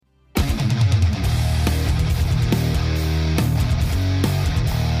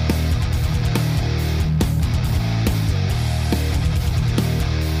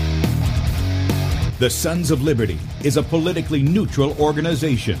The Sons of Liberty is a politically neutral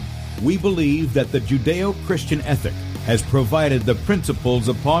organization. We believe that the Judeo-Christian ethic has provided the principles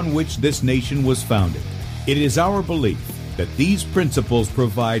upon which this nation was founded. It is our belief that these principles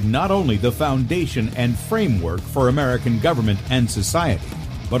provide not only the foundation and framework for American government and society,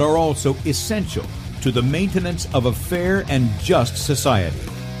 but are also essential to the maintenance of a fair and just society.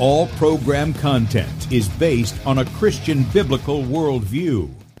 All program content is based on a Christian biblical worldview.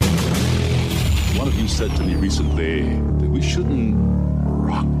 One of you said to me recently that we shouldn't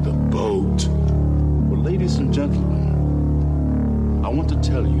rock the boat. Well, ladies and gentlemen, I want to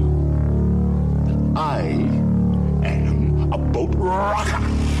tell you that I am a boat rocker.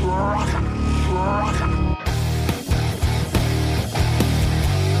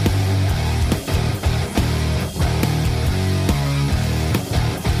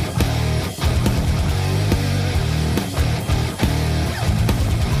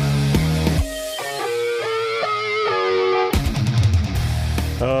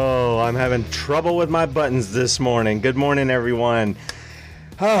 Oh, I'm having trouble with my buttons this morning. Good morning, everyone.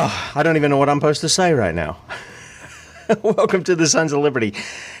 Oh, I don't even know what I'm supposed to say right now. Welcome to the Sons of Liberty.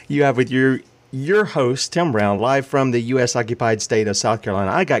 You have with your host, Tim Brown, live from the U.S. occupied state of South Carolina.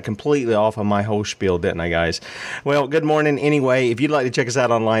 I got completely off on my whole spiel, didn't I, guys? Well, good morning anyway. If you'd like to check us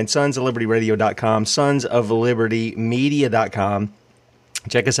out online, sonsoflibertyradio.com, sonsoflibertymedia.com.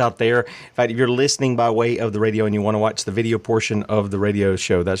 Check us out there. In fact, if you're listening by way of the radio and you want to watch the video portion of the radio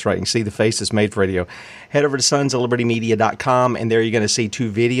show, that's right, you can see the face that's made for radio. Head over to sonsoflibertymedia.com, and there you're going to see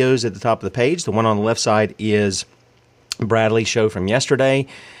two videos at the top of the page. The one on the left side is Bradley's show from yesterday,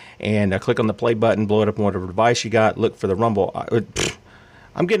 and click on the play button, blow it up on whatever device you got, look for the Rumble.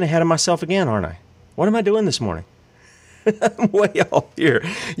 I'm getting ahead of myself again, aren't I? What am I doing this morning? I'm way off here.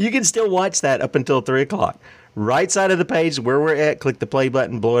 You can still watch that up until 3 o'clock. Right side of the page where we're at, click the play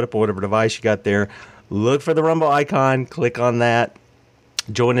button, blow it up on whatever device you got there. Look for the Rumble icon, click on that.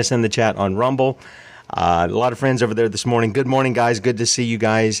 Join us in the chat on Rumble. A lot of friends over there this morning. Good morning, guys. Good to see you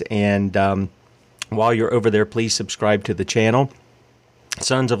guys. And while you're over there, please subscribe to the channel.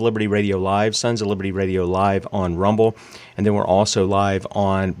 Sons of Liberty Radio Live, Sons of Liberty Radio Live on Rumble. And then we're also live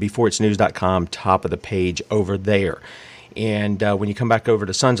on beforeitsnews.com, top of the page over there. And when you come back over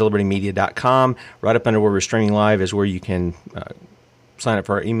to sonsoflibertymedia.com, right up under where we're streaming live is where you can sign up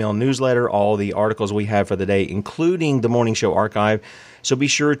for our email newsletter, all the articles we have for the day, including the morning show archive. So be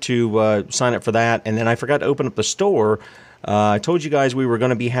sure to sign up for that. And then I forgot to open up the store. I told you guys we were going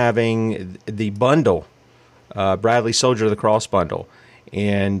to be having the bundle, Bradley Soldier of the Cross bundle.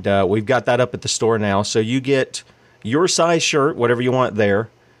 And we've got that up at the store now. So you get your size shirt, whatever you want there.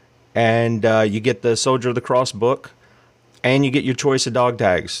 And you get the Soldier of the Cross book. And you get your choice of dog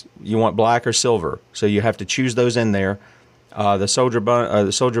tags. You want black or silver. So you have to choose those in there. The Soldier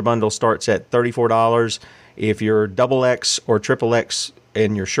bundle starts at $34. If you're XX or XXX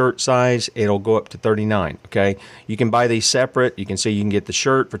in your shirt size, it'll go up to $39. Okay. You can buy these separate. You can see you can get the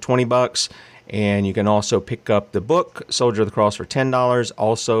shirt for $20. And you can also pick up the book, Soldier of the Cross, for $10.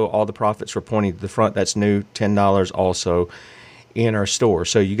 Also, all the profits were pointing to the front. That's new, $10 also in our store.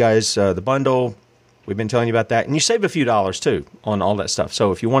 So you guys, the bundle, we've been telling you about that. And you save a few dollars, too, on all that stuff.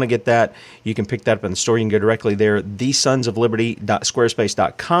 So if you want to get that, you can pick that up in the store. You can go directly there,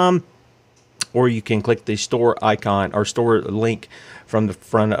 thesonsofliberty.squarespace.com, or you can click the store icon or store link from the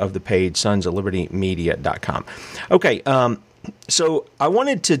front of the page, sonsoflibertymedia.com. Okay, so I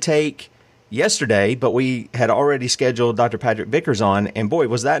wanted to take yesterday, but we had already scheduled Dr. Patrick Vickers on, and boy,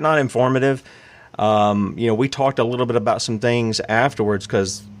 was that not informative. We talked a little bit about some things afterwards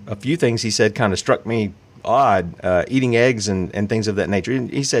because a few things he said kind of struck me odd, eating eggs and things of that nature.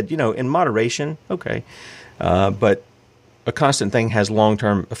 He said, in moderation, okay, but a constant thing has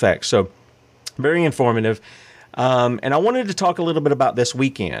long-term effects. So very informative. And I wanted to talk a little bit about this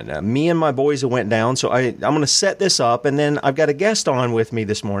weekend. Me and my boys went down, so I'm going to set this up, and then I've got a guest on with me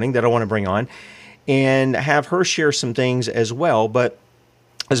this morning that I want to bring on and have her share some things as well. But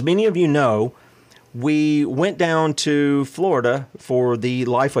as many of you know, we went down to Florida for the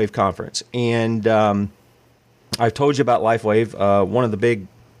LifeWave conference, and I've told you about LifeWave. One of the big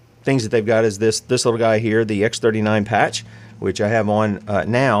things that they've got is this little guy here, the X39 patch, which I have on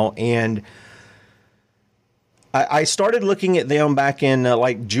now, and I started looking at them back in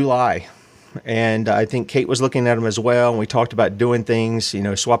July, and I think Kate was looking at them as well, and we talked about doing things,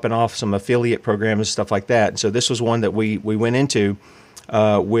 swapping off some affiliate programs and stuff like that. And so this was one that we went into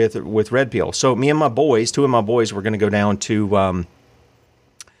with Red Pill. So me and my boys, two of my boys, were going to go down to,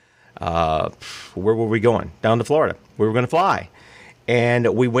 where were we going? Down to Florida. We were going to fly.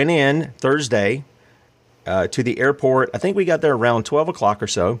 And we went in Thursday to the airport. I think we got there around 12 o'clock or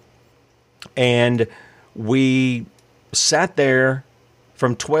so. And we sat there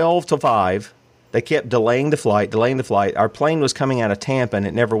from 12 to 5. They kept delaying the flight. Our plane was coming out of Tampa, and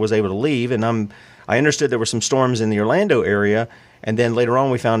it never was able to leave. And I understood there were some storms in the Orlando area, and then later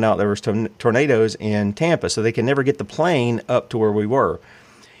on we found out there was tornadoes in Tampa, so they could never get the plane up to where we were.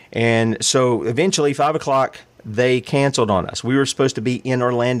 And so eventually, 5 o'clock, they canceled on us. We were supposed to be in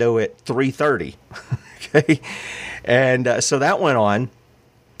Orlando at 3:30. Okay, and so that went on,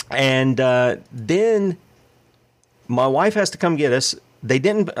 and then my wife has to come get us. They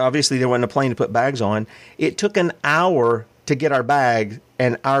wasn't a plane to put bags on. It took an hour to get our bag,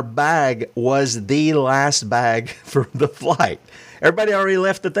 and our bag was the last bag for the flight. Everybody already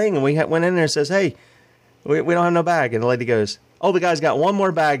left the thing, and we went in there and says, hey, we don't have no bag. And the lady goes, oh, the guy's got one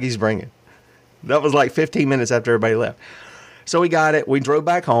more bag he's bringing. That was like 15 minutes after everybody left. So we got it. We drove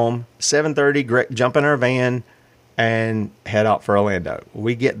back home, 7:30, jump in our van, and head out for Orlando.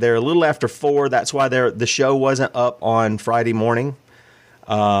 We get there a little after 4. That's why the show wasn't up on Friday morning.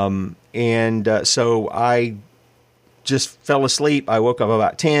 So I just fell asleep. I woke up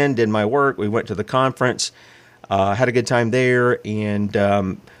about 10, did my work. We went to the conference, had a good time there. And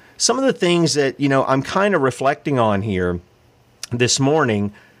some of the things that, I'm kind of reflecting on here this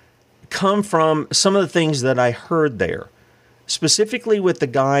morning come from some of the things that I heard there, specifically with the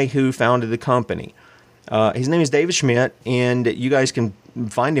guy who founded the company. His name is David Schmidt, and you guys can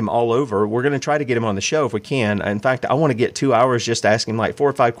find him all over. We're going to try to get him on the show if we can. In fact, I want to get 2 hours just asking like 4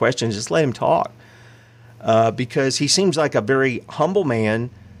 or 5 questions. Just let him talk, because he seems like a very humble man,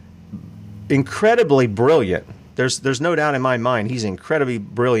 incredibly brilliant. There's no doubt in my mind he's incredibly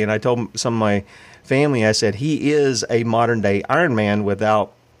brilliant. I told some of my family, I said he is a modern day Iron Man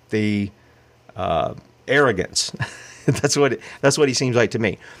without the arrogance. That's what he seems like to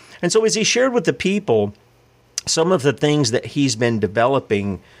me. And so as he shared with the people some of the things that he's been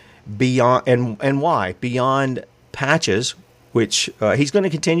developing beyond, and why, beyond patches, which he's going to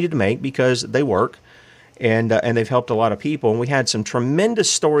continue to make because they work, and they've helped a lot of people. And we had some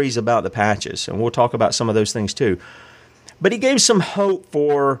tremendous stories about the patches, and we'll talk about some of those things too. But he gave some hope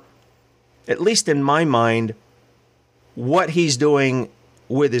for, at least in my mind, what he's doing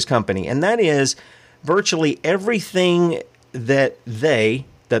with his company. And that is virtually everything that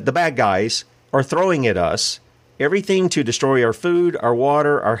the bad guys are throwing at us, everything to destroy our food, our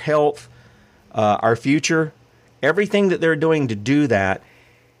water, our health, our future, everything that they're doing to do that,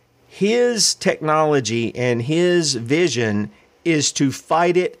 his technology and his vision is to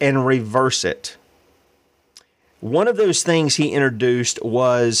fight it and reverse it. One of those things he introduced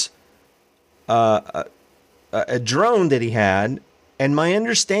was a drone that he had, and my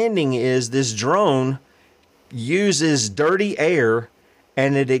understanding is this drone uses dirty air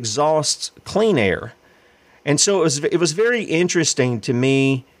and it exhausts clean air. And so it was very interesting to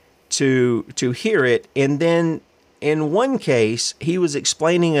me to hear it. And then in one case, he was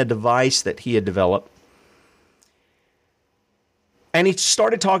explaining a device that he had developed. And he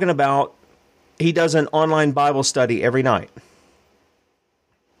started talking about he does an online Bible study every night.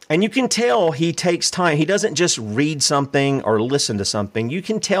 And you can tell he takes time. He doesn't just read something or listen to something. You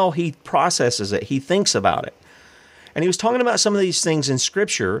can tell he processes it. He thinks about it. And he was talking about some of these things in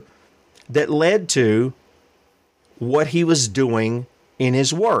Scripture that led to what he was doing in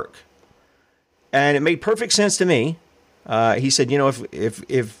his work. And it made perfect sense to me. He said,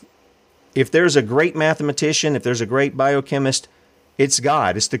 if there's a great mathematician, if there's a great biochemist, it's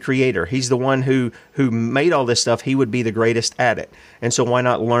God. It's the Creator. He's the one who made all this stuff. He would be the greatest at it. And so why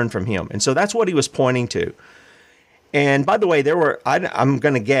not learn from him? And so that's what he was pointing to. And by the way, there were, I'm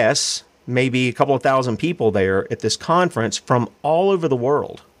going to guess, maybe a couple of thousand people there at this conference from all over the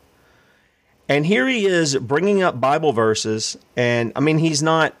world. And here he is bringing up Bible verses. And I mean,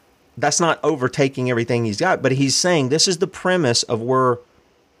 that's not overtaking everything he's got, but he's saying this is the premise of where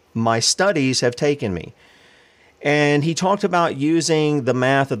my studies have taken me. And he talked about using the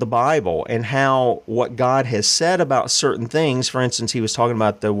math of the Bible and how what God has said about certain things. For instance, he was talking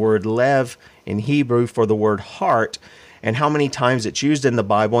about the word lev in Hebrew for the word heart and how many times it's used in the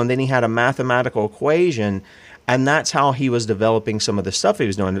Bible. And then he had a mathematical equation, and that's how he was developing some of the stuff he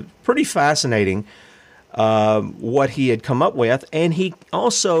was doing. Pretty fascinating what he had come up with. And he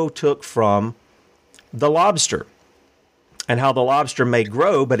also took from the lobster and how the lobster may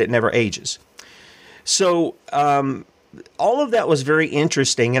grow, but it never ages. So all of that was very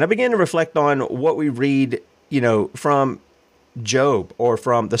interesting, and I began to reflect on what we read, from Job or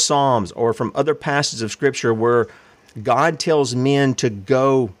from the Psalms or from other passages of Scripture where God tells men to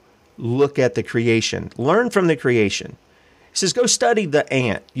go look at the creation, learn from the creation. He says, go study the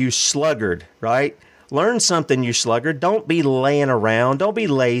ant, you sluggard, right? Learn something, you sluggard. Don't be laying around. Don't be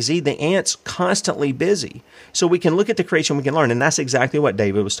lazy. The ant's constantly busy. So we can look at the creation, we can learn. And that's exactly what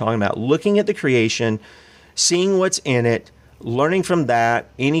David was talking about. Looking at the creation, seeing what's in it, learning from that.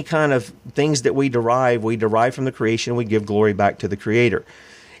 Any kind of things that we derive from the creation. We give glory back to the Creator.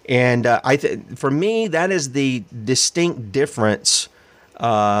 And for me, that is the distinct difference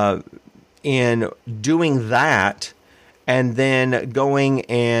in doing that and then going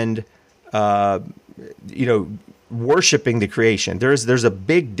and worshiping the creation. There's a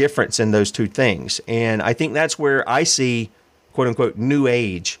big difference in those two things. And I think that's where I see, quote unquote, New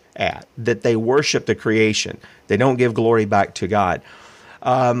Age at, that they worship the creation. They don't give glory back to God.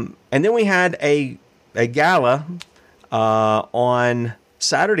 And then we had a gala on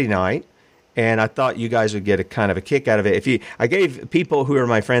Saturday night, and I thought you guys would get a kind of a kick out of it. I gave people who are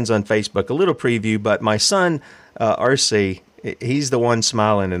my friends on Facebook a little preview, but my son, RC, he's the one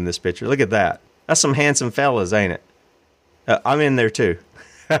smiling in this picture. Look at that. That's some handsome fellas, ain't it? I'm in there too.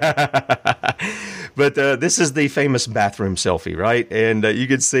 But this is the famous bathroom selfie, right? And you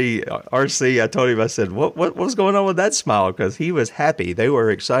can see RC, I told him, I said, what was going on with that smile? Because he was happy. They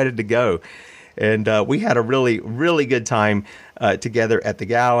were excited to go. And we had a really, really good time together at the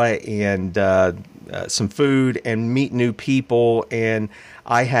gala, and some food and meet new people. And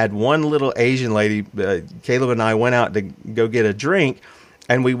I had one little Asian lady, Caleb and I went out to go get a drink,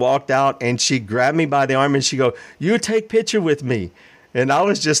 and we walked out, and she grabbed me by the arm and she go, "You take picture with me." And I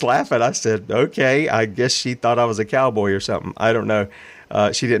was just laughing. I said, okay, I guess she thought I was a cowboy or something. I don't know.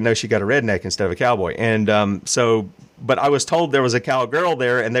 She didn't know she got a redneck instead of a cowboy. And but I was told there was a cowgirl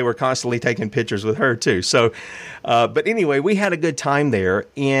there, and they were constantly taking pictures with her too. So, but anyway, we had a good time there.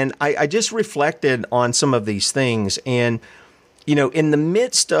 And I just reflected on some of these things. And, in the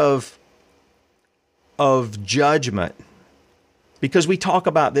midst of judgment, because we talk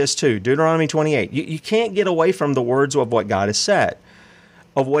about this too, Deuteronomy 28, you can't get away from the words of what God has said,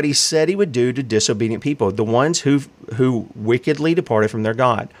 of what he said he would do to disobedient people, the ones who wickedly departed from their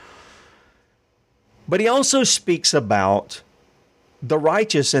God. But he also speaks about the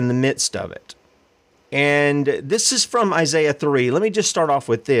righteous in the midst of it. And this is from Isaiah 3. Let me just start off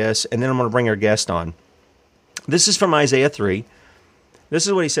with this, and then I'm going to bring our guest on. This is from Isaiah 3. This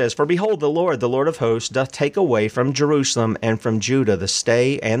is what he says: "For behold, the Lord of hosts, doth take away from Jerusalem and from Judah the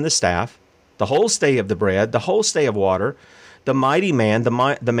stay and the staff, the whole stay of the bread, the whole stay of water, the mighty man,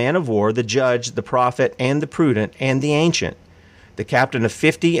 the man of war, the judge, the prophet, and the prudent, and the ancient, the captain of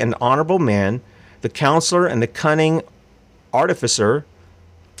 50 and honorable men, the counselor and the cunning artificer,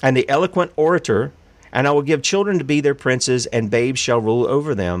 and the eloquent orator. And I will give children to be their princes, and babes shall rule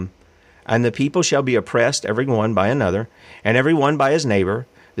over them. And the people shall be oppressed, every one by another, and every one by his neighbor.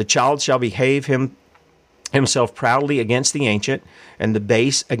 The child shall behave himself proudly against the ancient, and the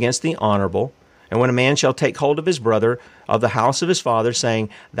base against the honorable. And when a man shall take hold of his brother of the house of his father, saying,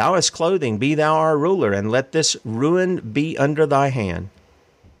 Thou hast clothing, be thou our ruler, and let this ruin be under thy hand.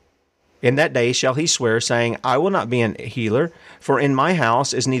 In that day shall he swear, saying, I will not be an healer, for in my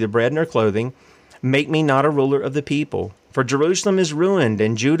house is neither bread nor clothing. Make me not a ruler of the people. For Jerusalem is ruined,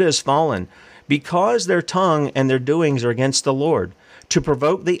 and Judah is fallen, because their tongue and their doings are against the Lord, to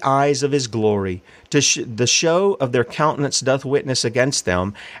provoke the eyes of his glory. The show of their countenance doth witness against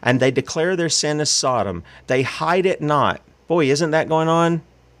them, and they declare their sin as Sodom. They hide it not. Boy, isn't that going on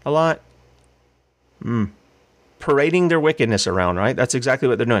a lot? Parading their wickedness around, right? That's exactly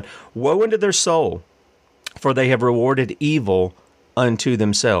what they're doing. Woe unto their soul, for they have rewarded evil unto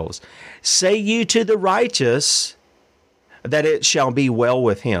themselves. Say ye to the righteous that it shall be well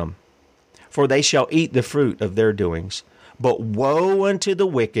with him, for they shall eat the fruit of their doings. But woe unto the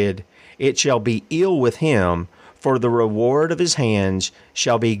wicked, it shall be ill with him, for the reward of his hands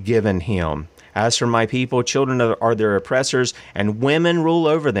shall be given him. As for my people, children are their oppressors, and women rule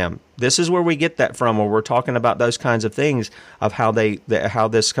over them. This is where we get that from, where we're talking about those kinds of things of how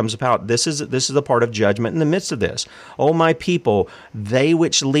this comes about. This is the part of judgment in the midst of this. O my people, they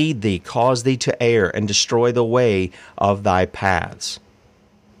which lead thee cause thee to err, and destroy the way of thy paths.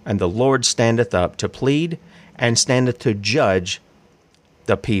 And the Lord standeth up to plead, and standeth to judge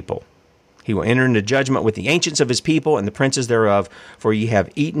the people. He will enter into judgment with the ancients of his people and the princes thereof, for ye have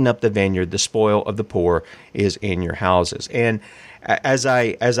eaten up the vineyard, the spoil of the poor is in your houses. And as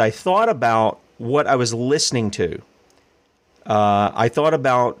I thought about what I was listening to, I thought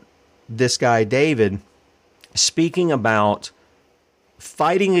about this guy, David, speaking about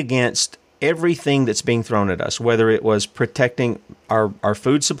fighting against everything that's being thrown at us, whether it was protecting our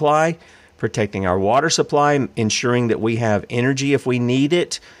food supply, protecting our water supply, ensuring that we have energy if we need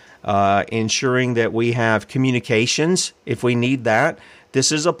it, ensuring that we have communications if we need that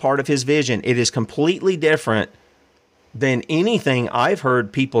This is a part of his vision. It is completely different than anything I've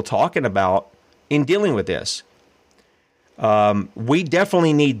heard people talking about in dealing with this. We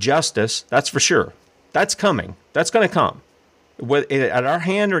definitely need justice. That's for sure. That's coming. That's going to come. At our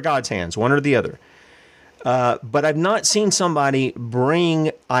hand or God's hands, one or the other. But I've not seen somebody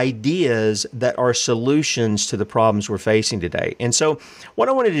bring ideas that are solutions to the problems we're facing today. And so what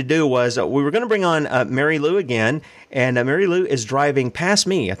I wanted to do was we were going to bring on Mary Lou again. And Mary Lou is driving past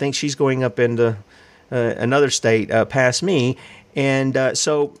me. I think she's going up into another state past me. And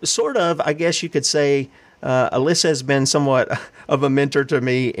so sort of, I guess you could say, Alyssa has been somewhat of a mentor to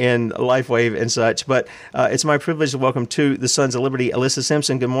me in LifeWave and such. But it's my privilege to welcome to the Sons of Liberty, Alyssa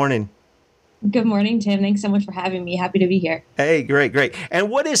Simpson. Good morning. Good morning, Tim. Thanks so much for having me. Happy to be here. Hey, great. And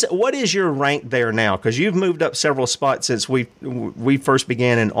what is your rank there now? Because you've moved up several spots since we first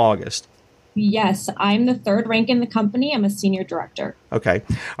began in August. Yes, I'm the third rank in the company. I'm a senior director. Okay.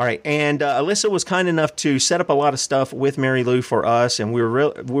 All right. And Alyssa was kind enough to set up a lot of stuff with Mary Lou for us, and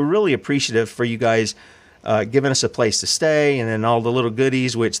we're really appreciative for you guys giving us a place to stay, and then all the little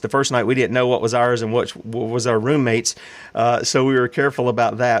goodies, which the first night we didn't know what was ours and what was our roommates. So we were careful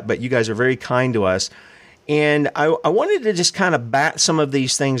about that, but you guys are very kind to us. And I wanted to just kind of bat some of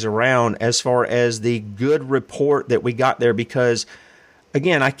these things around as far as the good report that we got there, because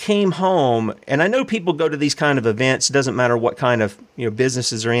again, I came home, and I know people go to these kind of events. It doesn't matter what kind of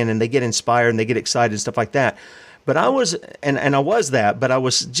businesses they're in, and they get inspired and they get excited and stuff like that. But I was, and I was that, but I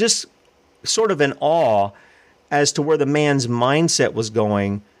was just sort of in awe as to where the man's mindset was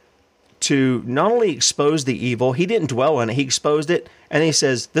going to not only expose the evil, he didn't dwell on it, he exposed it, and he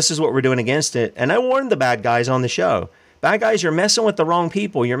says, this is what we're doing against it. And I warned the bad guys on the show. Bad guys, you're messing with the wrong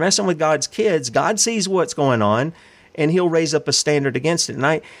people. You're messing with God's kids. God sees what's going on, and he'll raise up a standard against it.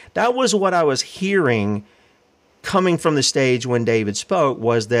 And that was what I was hearing coming from the stage when David spoke,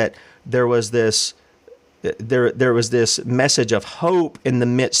 was that there was this message of hope in the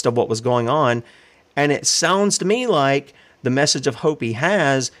midst of what was going on. And it sounds to me like the message of hope he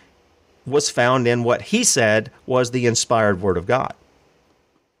has was found in what he said was the inspired word of God.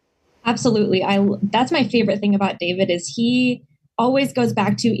 Absolutely. That's my favorite thing about David, is he always goes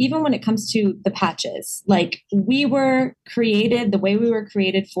back to, even when it comes to the patches, like, we were created the way we were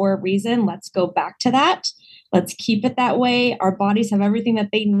created for a reason. Let's go back to that. Let's keep it that way. Our bodies have everything that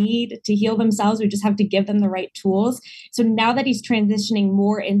they need to heal themselves. We just have to give them the right tools. So now that he's transitioning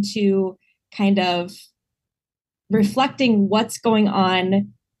more into kind of reflecting what's going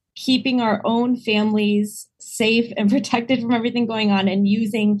on, keeping our own families safe and protected from everything going on, and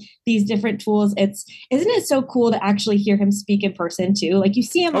using these different tools, isn't it so cool to actually hear him speak in person too? Like, you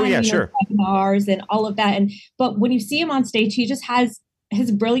see him on webinars and all of that, but when you see him on stage, he just has,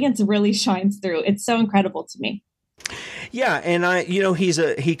 his brilliance really shines through. It's so incredible to me. Yeah, and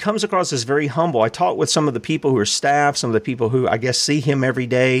he comes across as very humble. I talked with some of the people who are staff, some of the people who I guess see him every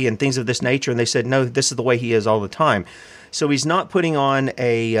day and things of this nature, and they said, no, this is the way he is all the time. So he's not putting on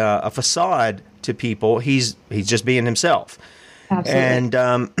a facade to people. He's just being himself. Absolutely.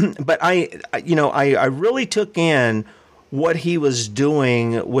 And but I really took in what he was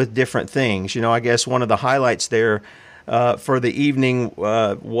doing with different things. I guess one of the highlights there for the evening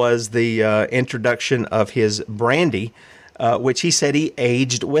was the introduction of his brandy, which he said he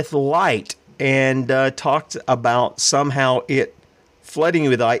aged with light, and talked about somehow it flooding you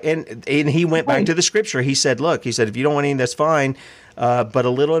with light. And he went back to the scripture. He said, look, if you don't want any, that's fine, but a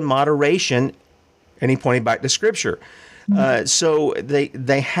little in moderation. And he pointed back to scripture. So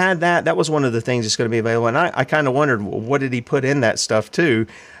they had that. That was one of the things that's going to be available. And I kind of wondered, what did he put in that stuff too?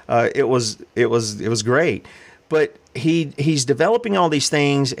 It was great. But he's developing all these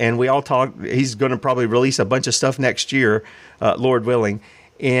things, and we all talk. He's going to probably release a bunch of stuff next year, Lord willing.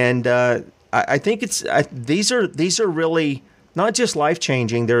 And I think these are really not just life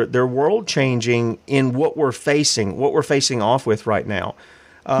changing; they're world changing in what we're facing off with right now.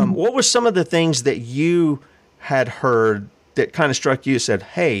 What were some of the things that you had heard that kind of struck you? Said,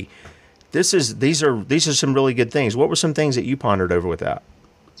 "Hey, these are some really good things." What were some things that you pondered over with that?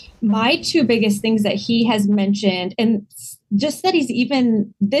 My two biggest things that he has mentioned, and just that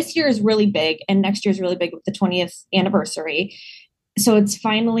this year is really big, and next year is really big with the 20th anniversary. So it's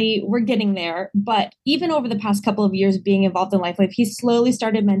finally, we're getting there. But even over the past couple of years being involved in LifeWave, he slowly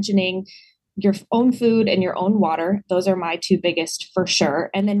started mentioning your own food and your own water. Those are my two biggest for sure.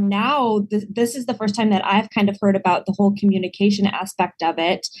 And then now this is the first time that I've kind of heard about the whole communication aspect of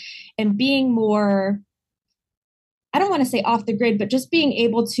it, and being more I don't want to say off the grid, but just being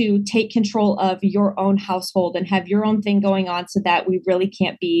able to take control of your own household and have your own thing going on so that we really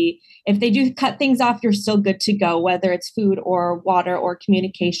can't be, if they do cut things off, you're still good to go, whether it's food or water or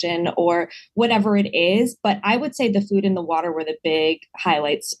communication or whatever it is. But I would say the food and the water were the big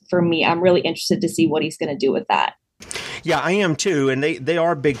highlights for me. I'm really interested to see what he's going to do with that. Yeah, I am too, and they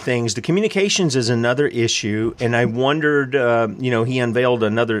are big things. The communications is another issue, and I wondered, he unveiled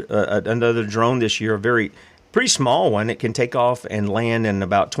another drone this year, a pretty small one. It can take off and land in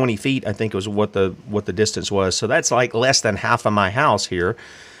about 20 feet, I think was what the distance was. So that's like less than half of my house here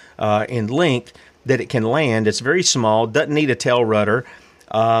in length that it can land. It's very small, doesn't need a tail rudder.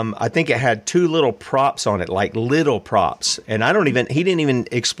 I think it had two little props on it, like little props, and he didn't even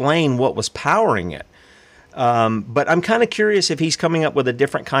explain what was powering it. But I'm kind of curious if he's coming up with a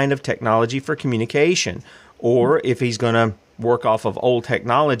different kind of technology for communication, or if he's going to work off of old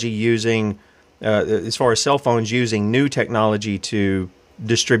technology using, as far as cell phones, using new technology to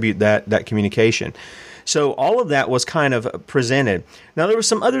distribute that communication. So all of that was kind of presented. Now there were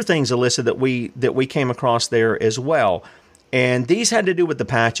some other things, Alyssa, that we came across there as well, and these had to do with the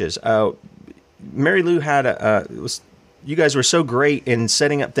patches. Mary Lou had you guys were so great in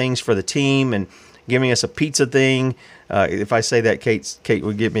setting up things for the team and giving us a pizza thing. If I say that, Kate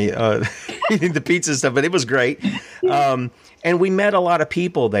would give me eating the pizza stuff, but it was great. And we met a lot of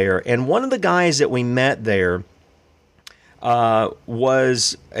people there. And one of the guys that we met there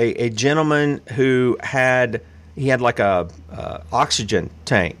was a gentleman who had like a oxygen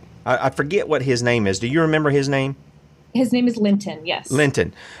tank. I forget what his name is. Do you remember his name? His name is Linton, yes.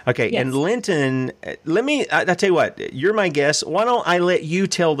 Linton. Okay, yes. And Linton, I'll tell you what, you're my guest. Why don't I let you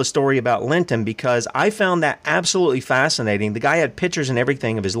tell the story about Linton, because I found that absolutely fascinating. The guy had pictures and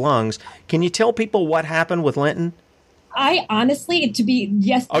everything of his lungs. Can you tell people what happened with Linton? I honestly,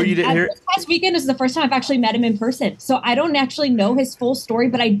 Oh, you didn't hear it? This past weekend is the first time I've actually met him in person. So I don't actually know his full story,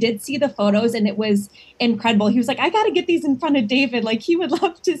 but I did see the photos and it was incredible. He was like, I got to get these in front of David. Like, he would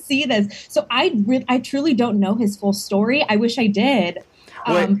love to see this. So I truly don't know his full story. I wish I did.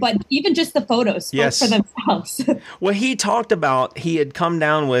 But even just the photos spoke for themselves. Well, he talked about he had come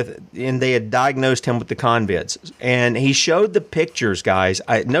down and they had diagnosed him with the convids. And he showed the pictures, guys.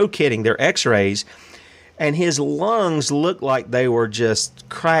 No kidding. They're x-rays. And his lungs looked like they were just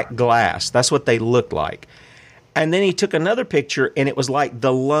cracked glass. That's what they looked like. And then he took another picture, and it was like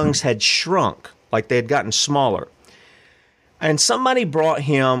the lungs had shrunk, like they had gotten smaller. And somebody brought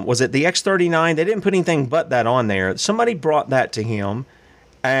him, was it the X39? They didn't put anything but that on there. Somebody brought that to him,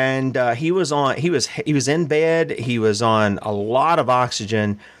 and he was in bed. He was on a lot of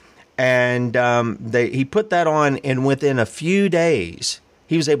oxygen, and he put that on, and within a few days,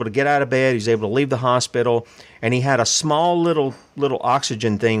 he was able to get out of bed. He was able to leave the hospital, and he had a small little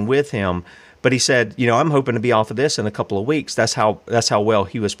oxygen thing with him. But he said, I'm hoping to be off of this in a couple of weeks. That's how well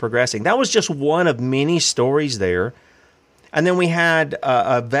he was progressing. That was just one of many stories there. And then we had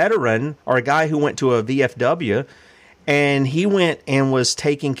a veteran, or a guy who went to a VFW, and he went and was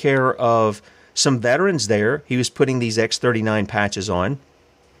taking care of some veterans there. He was putting these X39 patches on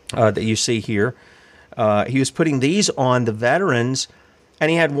that you see here. He was putting these on the veterans. And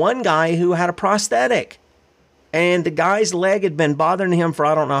he had one guy who had a prosthetic. And the guy's leg had been bothering him for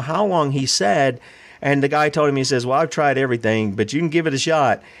I don't know how long, he said. And the guy told him, he says, well, I've tried everything, but you can give it a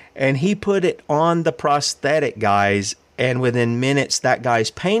shot. And he put it on the prosthetic, guys. And within minutes, that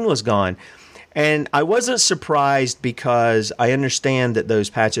guy's pain was gone. And I wasn't surprised, because I understand that those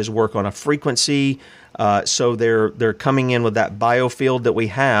patches work on a frequency. So they're coming in with that biofield that we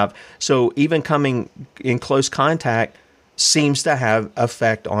have. So even coming in close contact seems to have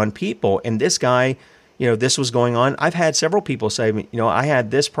effect on people. And this guy, this was going on. I've had several people say, I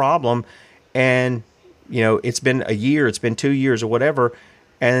had this problem, and, it's been a year, it's been 2 years or whatever,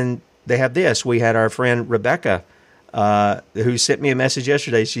 and they have this. We had our friend Rebecca, who sent me a message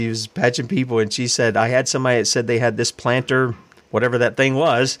yesterday. She was patching people, and she said, I had somebody that said they had this plantar, whatever that thing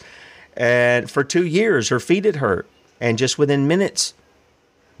was, and for 2 years, her feet had hurt, and just within minutes,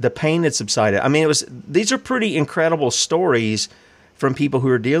 the pain had subsided. I mean, these are pretty incredible stories from people who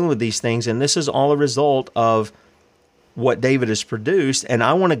are dealing with these things, and this is all a result of what David has produced. And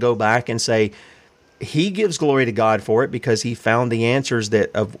I want to go back and say he gives glory to God for it, because he found the answers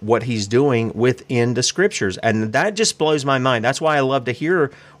of what he's doing within the scriptures. And that just blows my mind. That's why I love to hear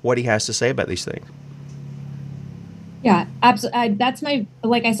what he has to say about these things. Yeah, absolutely.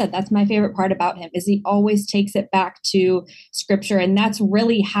 Like I said, that's my favorite part about him, is he always takes it back to scripture. And that's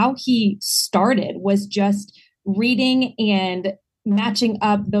really how he started, was just reading and matching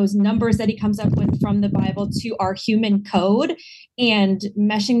up those numbers that he comes up with from the Bible to our human code and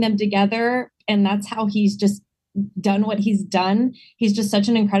meshing them together. And that's how he's just done what he's done. He's just such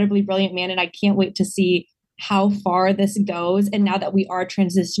an incredibly brilliant man. And I can't wait to see how far this goes. And now that we are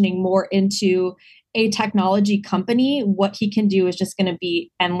transitioning more into a technology company, what he can do is just going to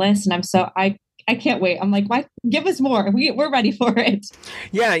be endless. And I can't wait. I'm like, why? Give us more. We're ready for it.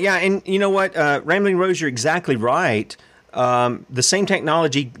 Yeah. And you know what? Rambling Rose, you're exactly right. The same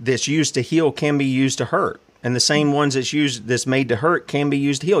technology that's used to heal can be used to hurt. And the same ones that's made to hurt can be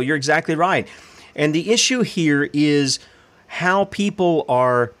used to heal. You're exactly right. And the issue here is how people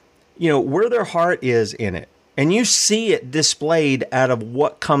are, where their heart is in it. And you see it displayed out of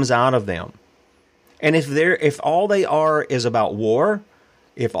what comes out of them. And if all they are is about war,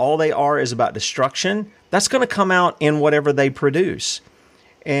 if all they are is about destruction, that's going to come out in whatever they produce.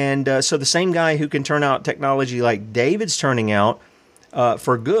 And so the same guy who can turn out technology like David's turning out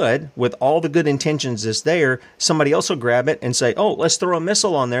for good, with all the good intentions that's there, somebody else will grab it and say, "Oh, let's throw a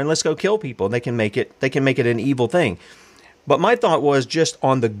missile on there and let's go kill people." They can make it an evil thing. But my thought was just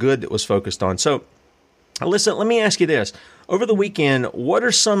on the good that was focused on. So, listen, let me ask you this: over the weekend, what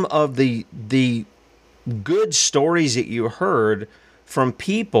are some of the good stories that you heard from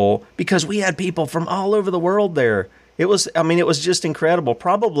people? Because we had people from all over the world there. It was just incredible.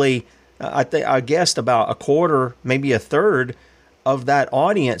 Probably, I guessed about a quarter, maybe a third of that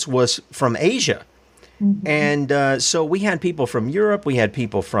audience was from Asia. Mm-hmm. And so we had people from Europe. We had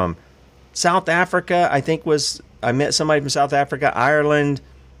people from South Africa. I met somebody from South Africa, Ireland,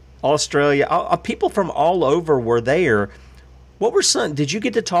 Australia. People from all over were there. What were did you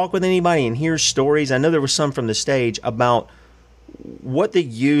get to talk with anybody and hear stories? I know there were some from the stage about what the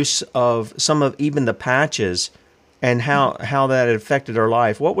use of some of even the patches and how that had affected our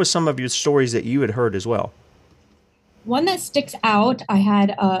life. What were some of your stories that you had heard as well? One that sticks out, I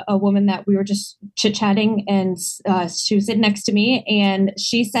had a woman that we were just chit-chatting, and she was sitting next to me, and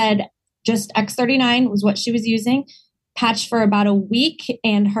she said just X39 was what she was using, patched for about a week,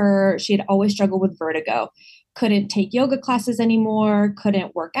 and she had always struggled with vertigo. Couldn't take yoga classes anymore,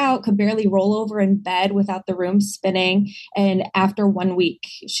 couldn't work out, could barely roll over in bed without the room spinning. And after 1 week,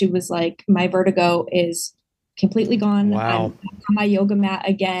 she was like, my vertigo is completely gone. Wow. I'm on my yoga mat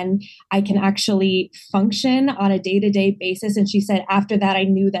again. I can actually function on a day-to-day basis. And she said, after that, I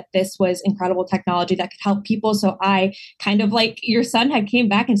knew that this was incredible technology that could help people. So I kind of, like your son had came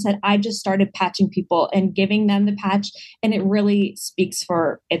back and said, I just started patching people and giving them the patch. And it really speaks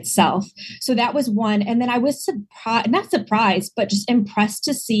for itself. So that was one. And then I was not surprised, but just impressed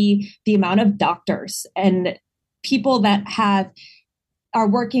to see the amount of doctors and people that are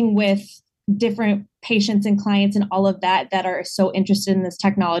working with different patients and clients and all of that are so interested in this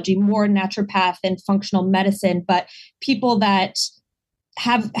technology, more naturopath and functional medicine, but people that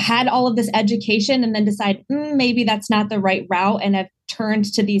have had all of this education and then decide maybe that's not the right route and have turned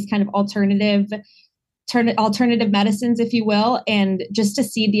to these kind of alternative medicines, if you will. And just to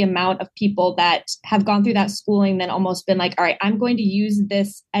see the amount of people that have gone through that schooling, then almost been like, all right, I'm going to use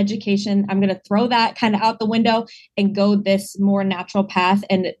this education. I'm going to throw that kind of out the window and go this more natural path.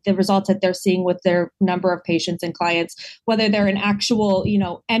 And the results that they're seeing with their number of patients and clients, whether they're an actual,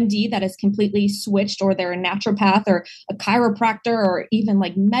 MD that is completely switched, or they're a naturopath or a chiropractor, or even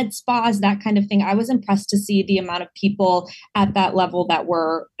like med spas, that kind of thing. I was impressed to see the amount of people at that level that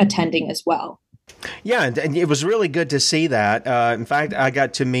were attending as well. Yeah, and it was really good to see that. In fact, I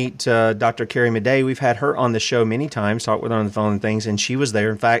got to meet Dr. Carrie Madej. We've had her on the show many times, talked with her on the phone and things, and she was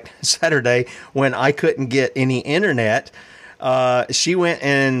there. In fact, Saturday, when I couldn't get any internet, she went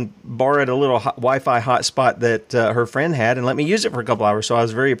and borrowed a little Wi-Fi hotspot that her friend had and let me use it for a couple hours, so I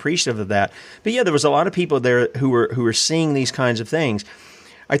was very appreciative of that. But yeah, there was a lot of people there who were seeing these kinds of things.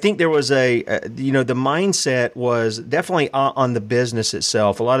 I think there was the mindset was definitely on the business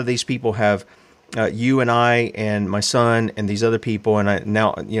itself. A lot of these people have you and I and my son and these other people, and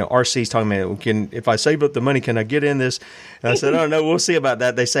now RC's talking about, if I save up the money, can I get in this? And I said, oh no, we'll see about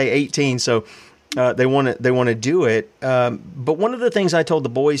that. They say 18, so they want to do it. But one of the things I told the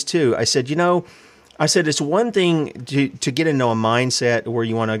boys too, I said, it's one thing to get into a mindset where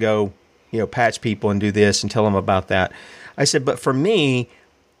you want to go, patch people and do this and tell them about that. I said, but for me,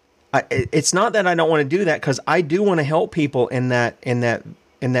 it's not that I don't want to do that, because I do want to help people in that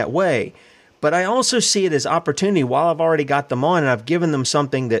way. But I also see it as opportunity. While I've already got them on and I've given them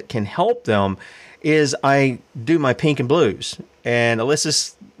something that can help them, is I do my pink and blues. And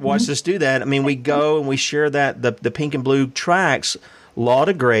Alyssa watched us do that. I mean, we go and we share that the pink and blue tracks, Law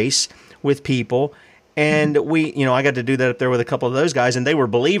to Grace, with people. And I got to do that up there with a couple of those guys, and they were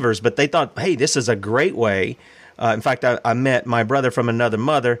believers, but they thought, hey, this is a great way. In fact, I met my brother from another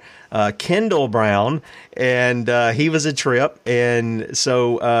mother, Kendall Brown, and he was a trip. And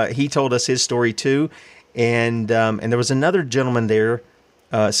so he told us his story too. and there was another gentleman there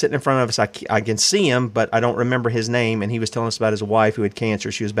sitting in front of us. I can see him, but I don't remember his name. And he was telling us about his wife who had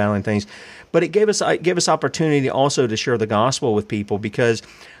cancer. She was battling things, but it gave us opportunity also to share the gospel with people, because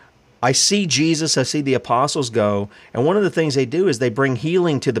I see Jesus, I see the apostles go, and one of the things they do is they bring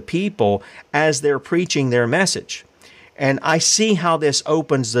healing to the people as they're preaching their message. And I see how this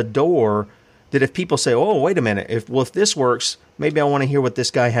opens the door that if people say, oh, wait a minute, if this works, maybe I want to hear what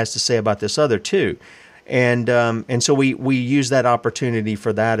this guy has to say about this other too. And so we use that opportunity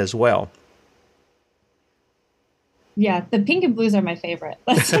for that as well. Yeah, the pink and blues are my favorite.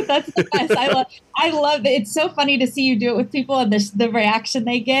 That's the best. I love it. It's so funny to see you do it with people and the reaction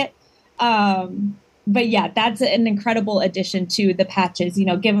they get. But yeah, that's an incredible addition to the patches. You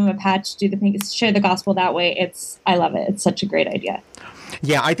know, give them a patch, do the pink, share the gospel that way. I love it. It's such a great idea.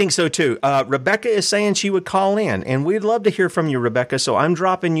 Yeah, I think so too. Rebecca is saying she would call in, and we'd love to hear from you, Rebecca. So I'm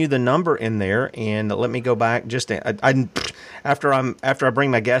dropping you the number in there, and let me go back. After I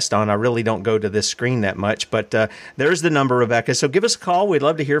bring my guest on, I really don't go to this screen that much, but there's the number, Rebecca. So give us a call. We'd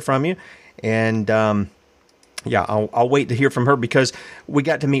love to hear from you, and yeah, I'll wait to hear from her, because we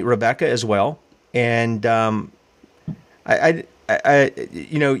got to meet Rebecca as well, and I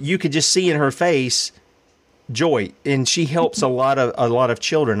you know, you could just see in her face joy, and she helps a lot of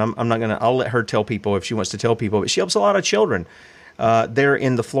children. I'll let her tell people if she wants to tell people, but she helps a lot of children there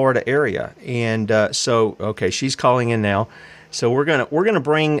in the Florida area. And so, okay, she's calling in now. So we're gonna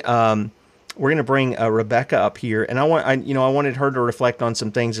bring Rebecca up here, and I wanted her to reflect on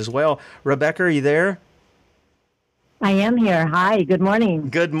some things as well. Rebecca, are you there? I am here. Hi. Good morning.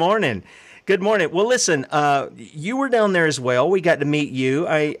 Good morning. Good morning. Well, listen, you were down there as well. We got to meet you.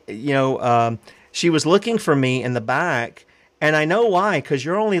 She was looking for me in the back, and I know why, because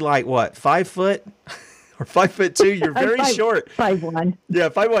you're only like, what, 5 foot or 5'2"? You're very short. 5'1". Yeah,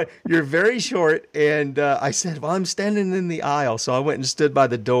 5'1". You're very short, and I said, well, I'm standing in the aisle, so I went and stood by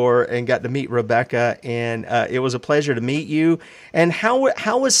the door and got to meet Rebecca, and it was a pleasure to meet you. And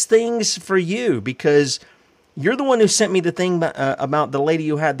how was things for you? Because you're the one who sent me the thing about the lady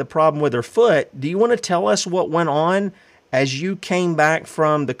who had the problem with her foot. Do you want to tell us what went on as you came back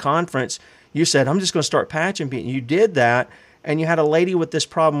from the conference? You said, I'm just going to start patching people. You did that, and you had a lady with this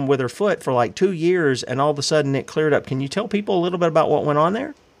problem with her foot for like 2 years, and all of a sudden it cleared up. Can you tell people a little bit about what went on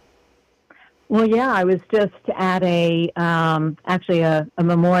there? Well, yeah, I was just at actually a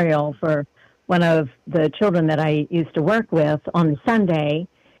memorial for one of the children that I used to work with on Sunday,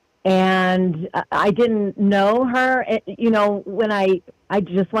 and I didn't know her. When I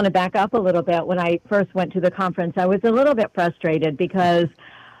just want to back up a little bit. When I first went to the conference, I was a little bit frustrated because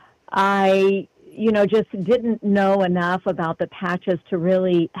I, just didn't know enough about the patches to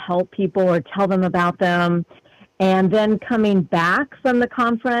really help people or tell them about them. And then coming back from the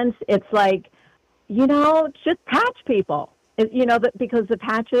conference, it's like, just patch people, because the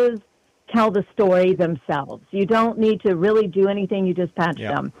patches tell the story themselves. You don't need to really do anything. You just patch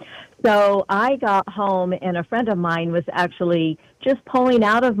them. So I got home, and a friend of mine was actually just pulling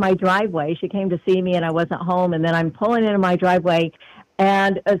out of my driveway. She came to see me, and I wasn't home. And then I'm pulling into my driveway,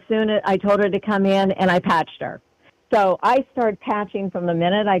 and as soon as I told her to come in, and I patched her. So I started patching from the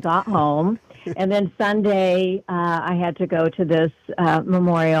minute I got home. And then Sunday, I had to go to this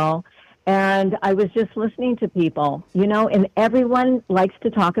memorial, and I was just listening to people, and everyone likes to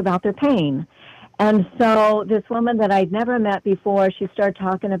talk about their pain. And so this woman that I'd never met before, she started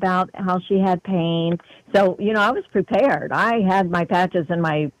talking about how she had pain. So, I was prepared. I had my patches in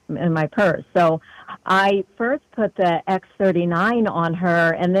my purse. So I first put the X39 on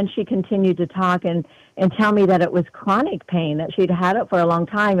her, and then she continued to talk and tell me that it was chronic pain, that she'd had it for a long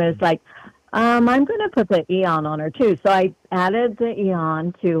time. And it's like, I'm going to put the Eon on her too. So I added the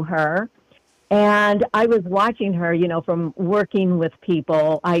Eon to her. And I was watching her, from working with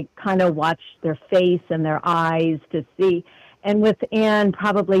people. I kind of watched their face and their eyes to see. And within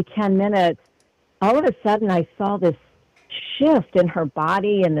probably 10 minutes, all of a sudden I saw this shift in her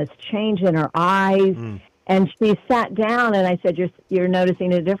body and this change in her eyes. And she sat down, and I said, you're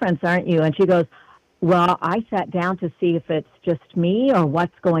noticing a difference, aren't you? And she goes, well, I sat down to see if it's just me or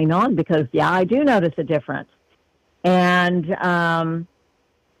what's going on, because, yeah, I do notice a difference. And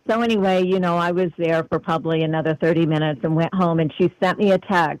so anyway, I was there for probably another 30 minutes and went home, and she sent me a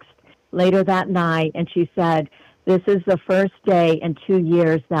text later that night, and she said, this is the first day in 2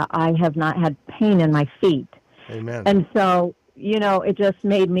 years that I have not had pain in my feet. Amen. And so, it just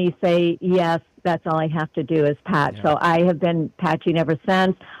made me say, yes, that's all I have to do is patch. Yeah. So I have been patching ever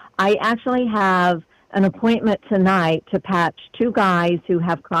since. I actually have an appointment tonight to patch 2 guys who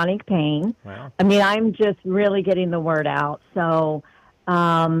have chronic pain. Wow. I mean, I'm just really getting the word out. So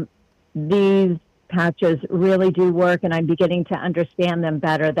these patches really do work, and I'm beginning to understand them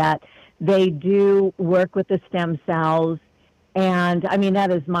better, that they do work with the stem cells. And I mean, that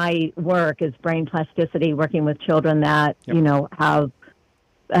is my work, is brain plasticity, working with children that, Yep. you know, have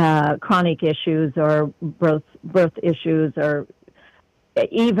chronic issues or birth issues, or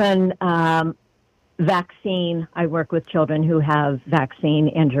even vaccine. I work with children who have vaccine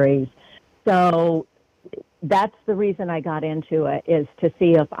injuries. So that's the reason I got into it, is to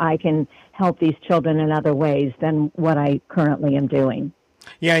see if I can help these children in other ways than what I currently am doing.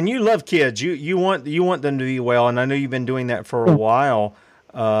 Yeah, and you love kids. You want them to be well, and I know you've been doing that for a while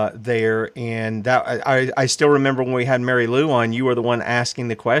there. And that I still remember when we had Mary Lou on, you were the one asking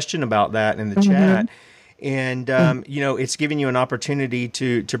the question about that in the chat. And you know, it's giving you an opportunity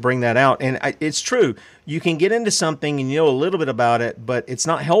to bring that out. And it's true. You can get into something and you know a little bit about it, but it's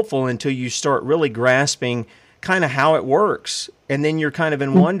not helpful until you start really grasping kind of how it works. And then you're kind of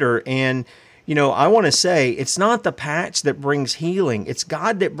in wonder. And you know, I want to say it's not the patch that brings healing. It's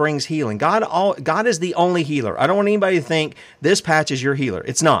God that brings healing. God is the only healer. I don't want anybody to think this patch is your healer.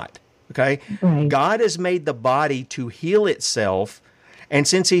 It's not. Okay? Right. God has made the body to heal itself. And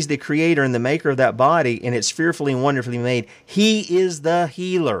since he's the creator and the maker of that body, and it's fearfully and wonderfully made, he is the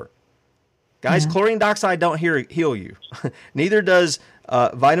healer. Guys, chlorine dioxide don't heal you. Neither does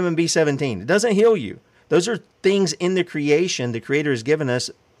vitamin B17. It doesn't heal you. Those are things in the creation the creator has given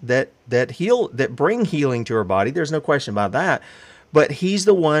us that bring healing to our body. There's no question about that. But he's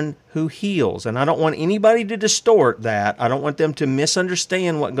the one who heals. And I don't want anybody to distort that. I don't want them to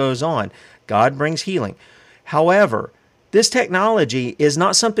misunderstand what goes on. God brings healing. However, this technology is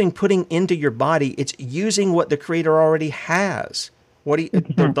not something putting into your body. It's using what the creator already has.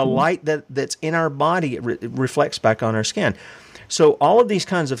 The light that's in our body, it reflects back on our skin. So all of these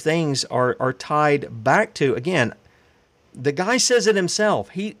kinds of things are tied back to, again, the guy says it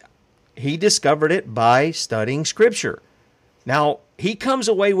himself. He discovered it by studying Scripture. Now, he comes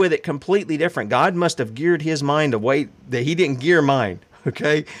away with it completely different. God must have geared his mind a way that he didn't gear mine,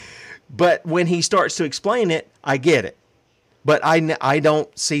 okay? But when he starts to explain it, I get it. But I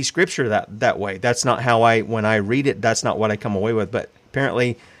don't see Scripture that way. That's not how when I read it, that's not what I come away with. But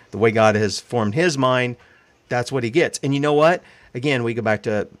apparently, the way God has formed his mind, that's what he gets. And you know what? Again, we go back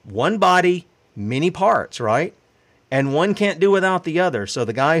to one body, many parts, right? And one can't do without the other. So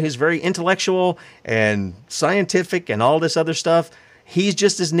the guy who's very intellectual and scientific and all this other stuff, he's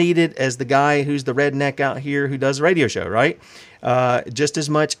just as needed as the guy who's the redneck out here who does a radio show, right? Just as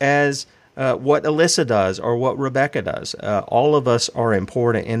much as what Alyssa does or what Rebecca does. All of us are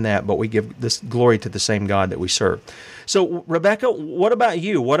important in that, but we give this glory to the same God that we serve. So, Rebecca, what about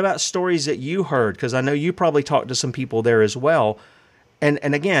you? What about stories that you heard? Because I know you probably talked to some people there as well. And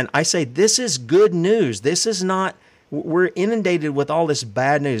again, I say this is good news. This is not... We're inundated with all this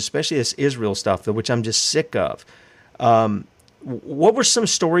bad news, especially this Israel stuff, which I'm just sick of. What were some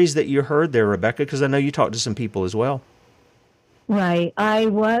stories that you heard there, Rebecca? Because I know you talked to some people as well. Right. I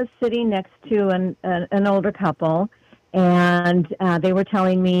was sitting next to an older couple, and they were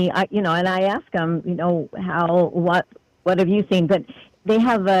telling me, and I asked them, what have you seen? But they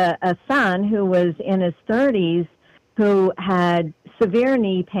have a son who was in his 30s who had severe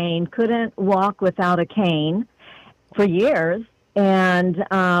knee pain, couldn't walk without a cane for years. And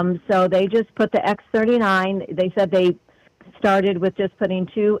so they just put the X39. They said they started with just putting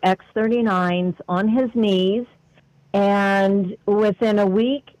 2 X39s on his knees. And within a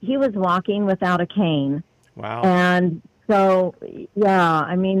week, he was walking without a cane. Wow. And so, yeah,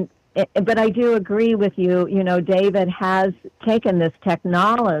 I mean, but I do agree with you. David has taken this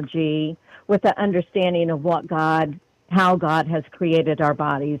technology with the understanding of how God has created our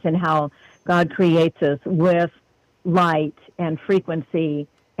bodies and how God creates us with light and frequency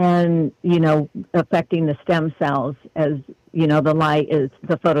and, affecting the stem cells as, the light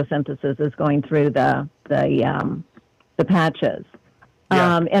the photosynthesis is going through the patches.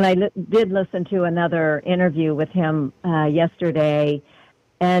 Yeah. And I did listen to another interview with him yesterday,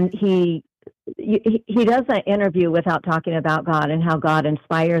 and he does an interview without talking about God and how God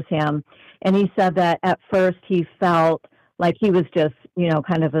inspires him. And he said that at first he felt like he was just,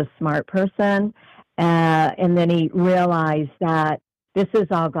 kind of a smart person. And then he realized that this is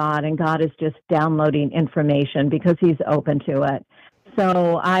all God, and God is just downloading information because he's open to it.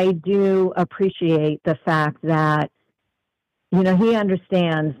 So I do appreciate the fact that, he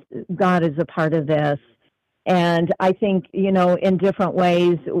understands God is a part of this. And I think, in different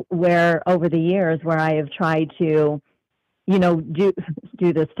ways where over the years where I have tried to, do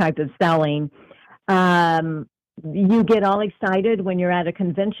this type of selling, you get all excited when you're at a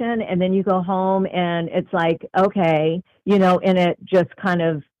convention, and then you go home and it's like, okay, and it just kind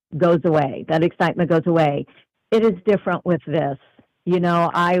of goes away. That excitement goes away. It is different with this.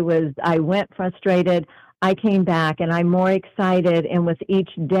 I went frustrated. I came back and I'm more excited. And with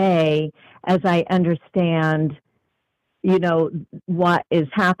each day, as I understand, what is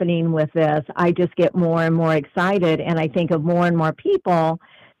happening with this, I just get more and more excited. And I think of more and more people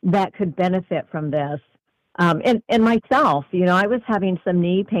that could benefit from this. And myself, I was having some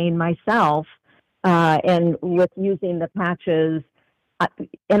knee pain myself, and with using the patches,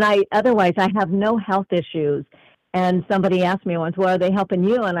 and otherwise I have no health issues. And somebody asked me once, well, are they helping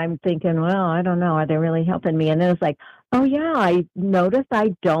you? And I'm thinking, well, I don't know. Are they really helping me? And then it's like, oh yeah, I noticed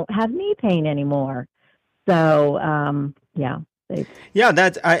I don't have knee pain anymore. So, yeah. Yeah,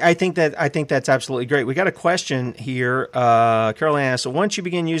 I think that's absolutely great. We got a question here. Caroline asks, so once you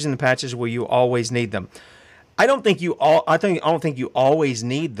begin using the patches, will you always need them? I don't think you always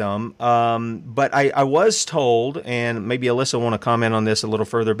need them. But I was told, and maybe Alyssa will want to comment on this a little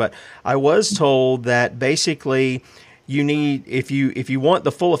further, but I was told that basically you need, if you want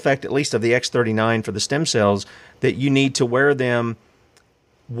the full effect, at least of the X39 for the stem cells, that you need to wear them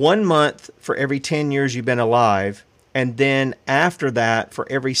 1 month for every 10 years you've been alive. And then after that, for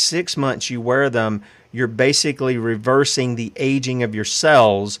every 6 months you wear them, you're basically reversing the aging of your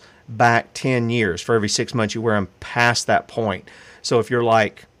cells back 10 years. For every 6 months you wear them past that point. So if you're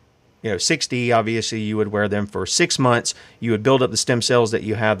like, 60, obviously you would wear them for 6 months. You would build up the stem cells that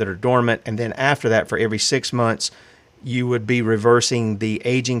you have that are dormant. And then after that, for every 6 months, you would be reversing the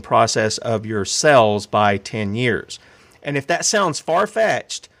aging process of your cells by 10 years. And if that sounds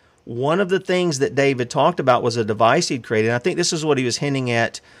far-fetched, one of the things that David talked about was a device he'd created. And I think this is what he was hinting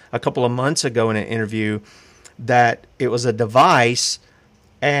at a couple of months ago in an interview, that it was a device,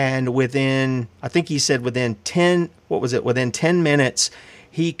 and within 10 minutes,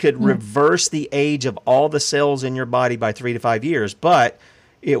 he could reverse the age of all the cells in your body by 3 to 5 years. But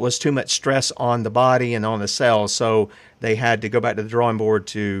it was too much stress on the body and on the cells, so they had to go back to the drawing board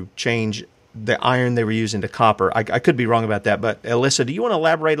to change the iron they were using to copper. I could be wrong about that, but Alyssa, do you want to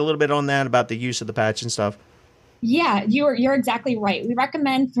elaborate a little bit on that, about the use of the patch and stuff? Yeah, you're exactly right. We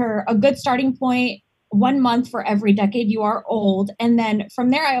recommend, for a good starting point, 1 month for every decade you are old. And then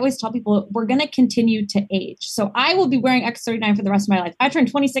from there, I always tell people we're going to continue to age. So I will be wearing X39 for the rest of my life. I turn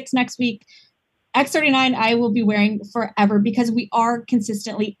 26 next week. X39 I will be wearing forever, because we are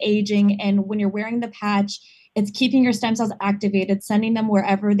consistently aging. And when you're wearing the patch, it's keeping your stem cells activated, sending them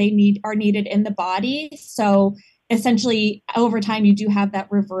wherever they are needed in the body. So essentially, over time, you do have that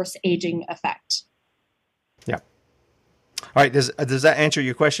reverse aging effect. Yeah. All right. Does that answer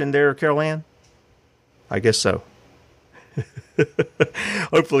your question there, Carol Ann? I guess so.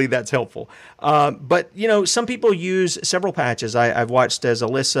 Hopefully that's helpful. But, some people use several patches. I've watched as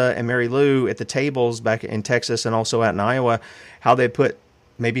Alyssa and Mary Lou at the tables back in Texas and also out in Iowa, how they put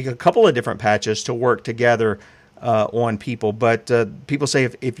maybe a couple of different patches to work together on people. But people say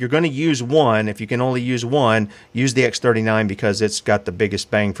if you're going to use one, if you can only use one, use the X39, because it's got the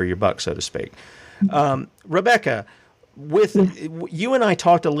biggest bang for your buck, so to speak. Rebecca, you and I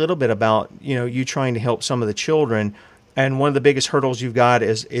talked a little bit about, you trying to help some of the children. And one of the biggest hurdles you've got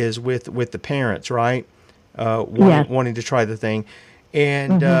is with the parents, right? Wanting to try the thing.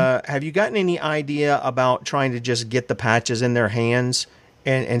 And have you gotten any idea about trying to just get the patches in their hands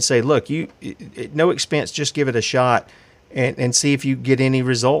and say, look, no expense, just give it a shot and see if you get any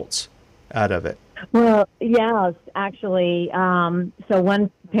results out of it? Well, yes, actually. So one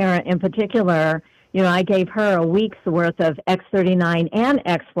parent in particular, I gave her a week's worth of X39 and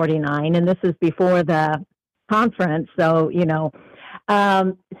X49, and this is before the conference. So,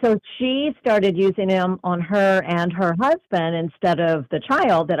 so she started using them on her and her husband instead of the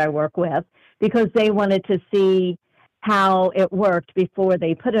child that I work with, because they wanted to see how it worked before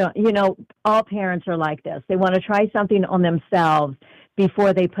they put it on. All parents are like this. They want to try something on themselves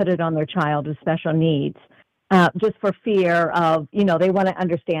before they put it on their child with special needs, just for fear of, they want to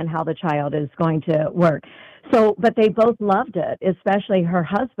understand how the child is going to work. So, but they both loved it, especially her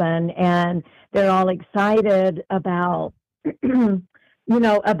husband, and they're all excited about,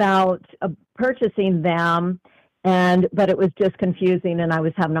 about purchasing them. But it was just confusing, and I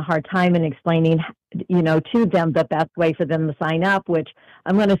was having a hard time in explaining, to them the best way for them to sign up, which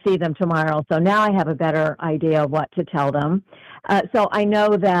I'm going to see them tomorrow. So now I have a better idea of what to tell them. So I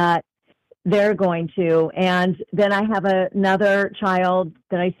know that they're going to. And then I have another child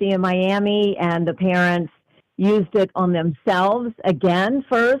that I see in Miami, and the parents used it on themselves again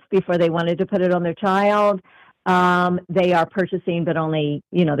first before they wanted to put it on their child. They are purchasing, but only,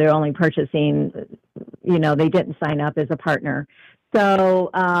 they're only purchasing, they didn't sign up as a partner. So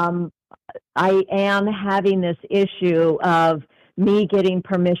I am having this issue of me getting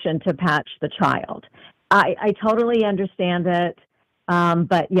permission to patch the child. I totally understand it.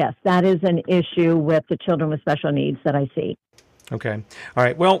 But yes, that is an issue with the children with special needs that I see. Okay. All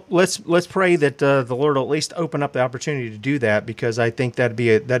right. Well, let's pray that the Lord will at least open up the opportunity to do that, because I think that'd be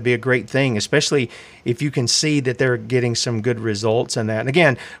a great thing, especially if you can see that they're getting some good results in that. And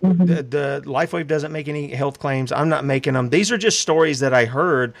again, the LifeWave doesn't make any health claims. I'm not making them. These are just stories that I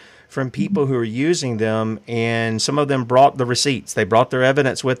heard from people who are using them, and some of them brought the receipts. They brought their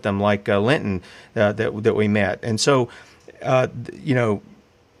evidence with them, like Linton that we met. And so,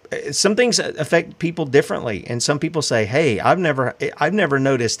 some things affect people differently, and some people say, "Hey, I've never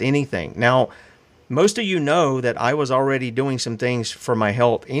noticed anything." Now, most of you know that I was already doing some things for my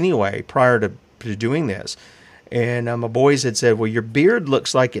health anyway prior to doing this, and my boys had said, "Well, your beard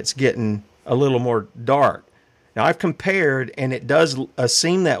looks like it's getting a little more dark." Now, I've compared, and it does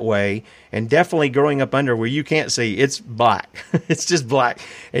seem that way, and definitely growing up under where you can't see, it's black. It's just black.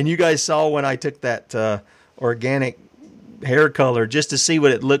 And you guys saw when I took that organic hair color just to see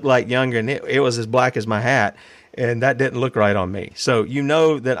what it looked like younger, and it was as black as my hat, and that didn't look right on me. So you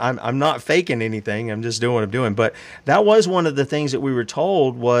know that I'm not faking anything. I'm just doing what I'm doing. But that was one of the things that we were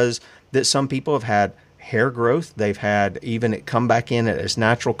told, was that some people have had hair growth. They've had even it come back in at its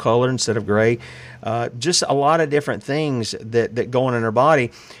natural color instead of gray. Just a lot of different things that go on in their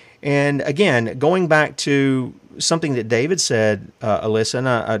body. And again, going back to something that David said,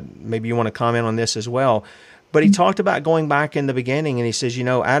 Alyssa, and maybe you want to comment on this as well. But he talked about going back in the beginning, and he says,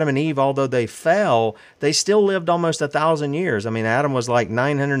 Adam and Eve, although they fell, they still lived almost 1,000 years. I mean, Adam was like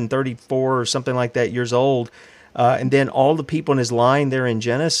 934 or something like that years old. And then all the people in his line there in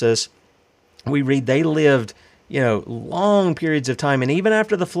Genesis, we read they lived, long periods of time. And even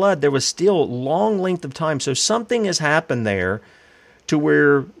after the flood, there was still long length of time. So something has happened there to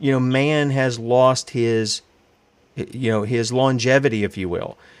where, man has lost his longevity, if you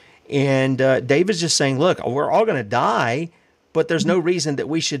will. And David's just saying, look, we're all going to die, but there's no reason that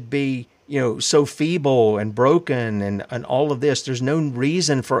we should be, so feeble and broken and all of this. There's no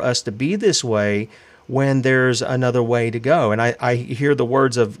reason for us to be this way when there's another way to go. And I hear the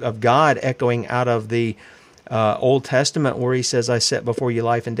words of God echoing out of the Old Testament, where he says, I set before you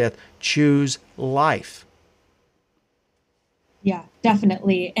life and death. Choose life. Yeah,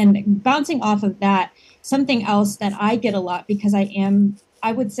 definitely. And bouncing off of that, something else that I get a lot, because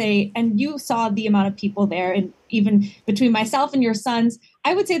I would say, and you saw the amount of people there, and even between myself and your sons,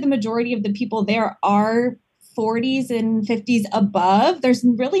 I would say the majority of the people there are 40s and 50s above. There's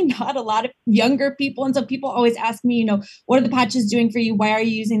really not a lot of younger people. And so people always ask me, what are the patches doing for you? Why are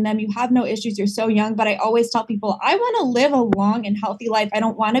you using them? You have no issues. You're so young. But I always tell people, I want to live a long and healthy life. I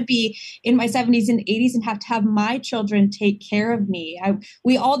don't want to be in my 70s and 80s and have to have my children take care of me.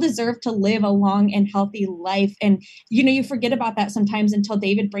 We all deserve to live a long and healthy life. And, you forget about that sometimes until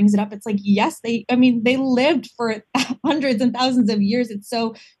David brings it up. It's like, yes, they lived for hundreds and thousands of years. It's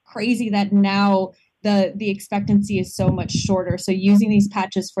so crazy that now the expectancy is so much shorter. So using these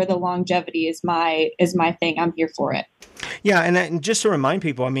patches for the longevity is my thing. I'm here for it. Yeah, and just to remind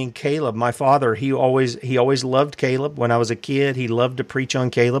people, Caleb, my father, he always loved Caleb. When I was a kid, he loved to preach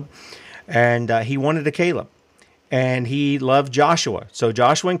on Caleb, and he wanted a Caleb, and he loved Joshua. So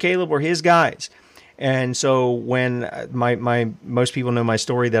Joshua and Caleb were his guys. And so when my most people know my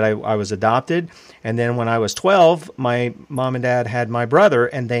story that I was adopted, and then when I was 12, my mom and dad had my brother,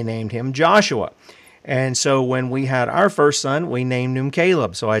 and they named him Joshua. And so when we had our first son, we named him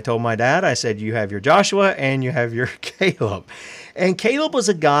Caleb. So I told my dad, I said, you have your Joshua and you have your Caleb. And Caleb was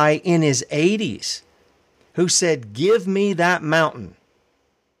a guy in his 80s who said, give me that mountain.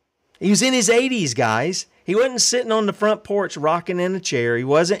 He was in his 80s, guys. He wasn't sitting on the front porch rocking in a chair. He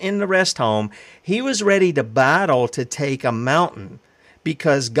wasn't in the rest home. He was ready to battle to take a mountain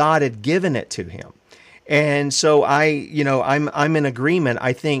because God had given it to him. And so I'm in agreement.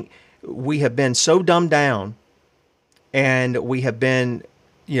 I think we have been so dumbed down, and we have been,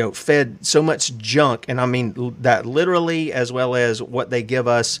 fed so much junk. And I mean that literally, as well as what they give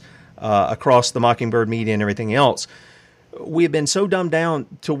us across the Mockingbird media and everything else. We have been so dumbed down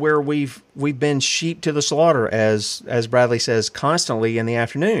to where we've been sheep to the slaughter, as Bradley says constantly in the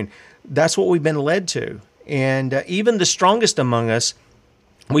afternoon. That's what we've been led to. And even the strongest among us,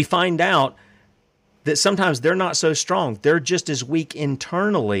 we find out that sometimes they're not so strong. They're just as weak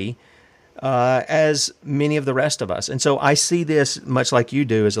internally as many of the rest of us. And so I see this, much like you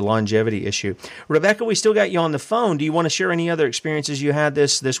do, as a longevity issue. Rebecca, we still got you on the phone. Do you want to share any other experiences you had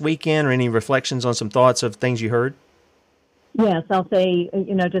this weekend, or any reflections on some thoughts of things you heard? Yes, I'll say,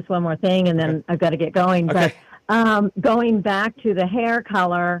 just one more thing, and then I've got to get going. Okay. But going back to the hair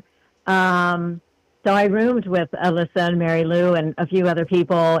color, So I roomed with Alyssa and Mary Lou and a few other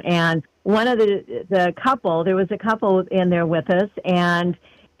people. And one of the couple, there was a couple in there with us, and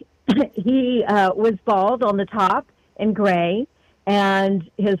he was bald on the top and gray. And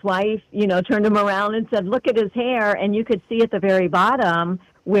his wife, turned him around and said, "Look at his hair." And you could see at the very bottom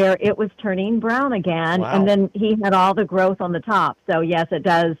where it was turning brown again. Wow. And then he had all the growth on the top. So, yes, it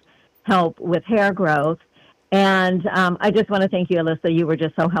does help with hair growth. And I just want to thank you, Alyssa. You were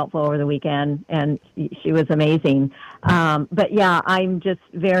just so helpful over the weekend, and she was amazing. But, yeah, I'm just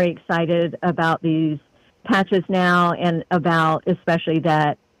very excited about these patches now, and about especially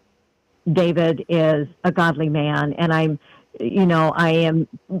that David is a godly man. And I am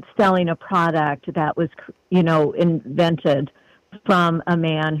selling a product that was, invented from a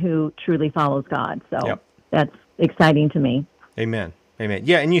man who truly follows God. So That's exciting to me. Amen. Amen.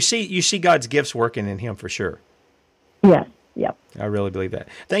 Yeah, and you see God's gifts working in him for sure. Yes. Yep. I really believe that.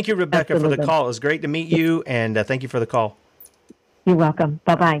 Thank you, Rebecca, for the call. It was great to meet you, and thank you for the call. You're welcome.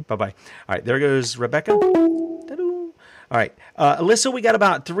 Bye-bye. Bye-bye. All right, there goes Rebecca. Ta-doo. All right, Alyssa, we got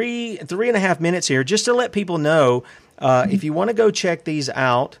about three and a half minutes here. Just to let people know, if you want to go check these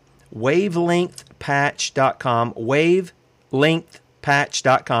out, wavelengthpatch.com,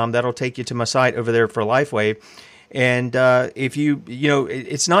 wavelengthpatch.com. That'll take you to my site over there for LifeWave. And if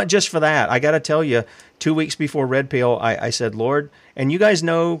it's not just for that. I got to tell you, 2 weeks before Red Pill, I said, Lord, and you guys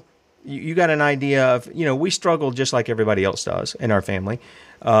know, you got an idea of, we struggle just like everybody else does in our family.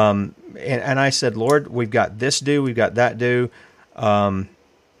 And I said, Lord, we've got this due, we've got that due.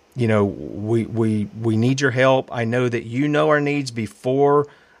 We need your help. I know that you know our needs before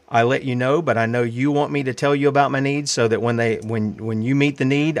I let you know, but I know you want me to tell you about my needs so that when you meet the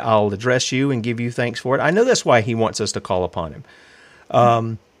need, I'll address you and give you thanks for it. I know that's why he wants us to call upon him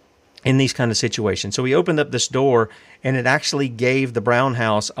in these kind of situations. So he opened up this door, and it actually gave the Brown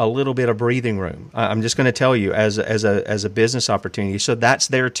House a little bit of breathing room. I'm just going to tell you as a business opportunity. So that's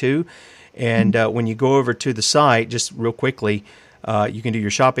there too. And when you go over to the site, just real quickly, you can do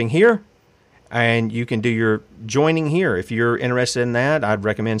your shopping here. And you can do your joining here. If you're interested in that, I'd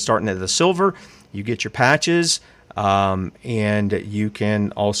recommend starting at the silver. You get your patches, and you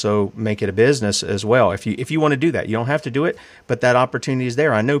can also make it a business as well. If you want to do that, you don't have to do it, but that opportunity is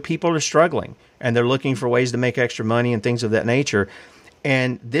there. I know people are struggling, and they're looking for ways to make extra money and things of that nature.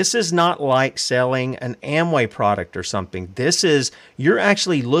 And this is not like selling an Amway product or something. This is, you're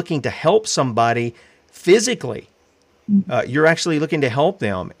actually looking to help somebody physically. You're actually looking to help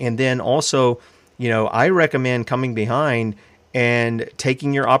them. And then also, I recommend coming behind and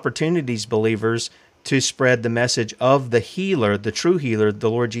taking your opportunities, believers, to spread the message of the healer, the true healer, the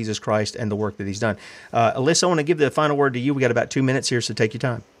Lord Jesus Christ, and the work that he's done. Alyssa, I want to give the final word to you. We got about 2 minutes here, so take your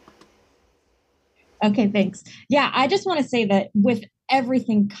time. Okay, thanks. Yeah, I just want to say that with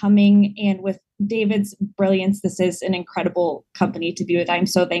everything coming and with David's brilliance, this is an incredible company to be with. I'm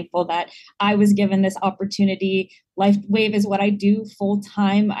so thankful that I was given this opportunity. LifeWave is what I do full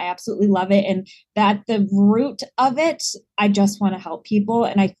time. I absolutely love it. And that the root of it, I just want to help people.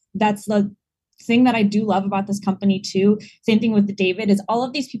 And that's the thing that I do love about this company too. Same thing with David, is all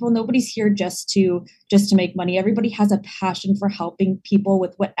of these people, nobody's here just to make money. Everybody has a passion for helping people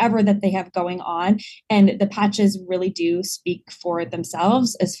with whatever that they have going on. And the patches really do speak for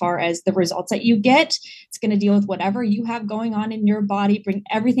themselves as far as the results that you get. It's going to deal with whatever you have going on in your body, bring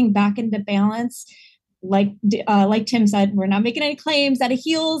everything back into balance. Like Tim said, we're not making any claims that it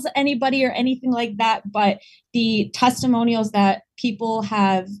heals anybody or anything like that, but the testimonials that people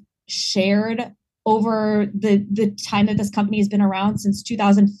have shared over the time that this company has been around since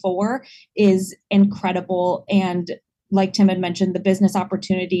 2004 is incredible. And like Tim had mentioned, the business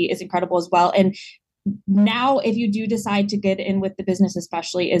opportunity is incredible as well. And now if you do decide to get in with the business,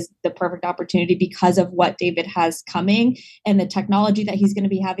 especially, is the perfect opportunity because of what David has coming and the technology that he's going to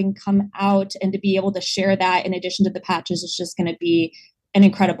be having come out, and to be able to share that in addition to the patches is just going to be an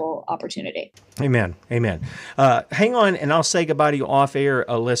incredible opportunity. Amen. Amen. Hang on, and I'll say goodbye to you off air,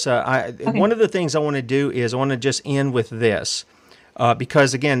 Alyssa. Okay. One of the things I want to do is I want to just end with this,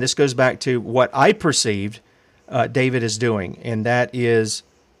 because again, this goes back to what I perceived David is doing, and that is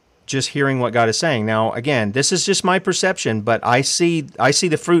just hearing what God is saying. Now, again, this is just my perception, but I see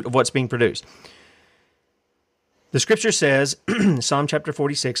the fruit of what's being produced. The scripture says, Psalm chapter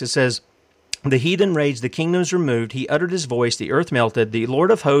 46, it says, "The heathen raged, the kingdoms removed. He uttered his voice, the earth melted. The Lord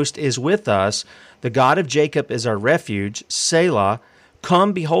of hosts is with us. The God of Jacob is our refuge. Selah.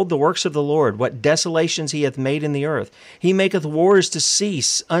 Come, behold the works of the Lord, what desolations he hath made in the earth. He maketh wars to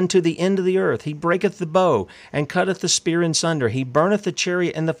cease unto the end of the earth. He breaketh the bow, and cutteth the spear in sunder. He burneth the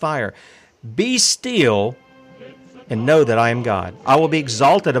chariot in the fire. Be still and know that I am God. I will be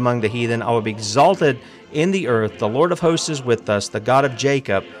exalted among the heathen. I will be exalted in the earth. The Lord of hosts is with us. The God of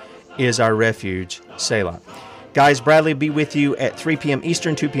Jacob is our refuge. Selah. Guys, Bradley will be with you at 3 p.m.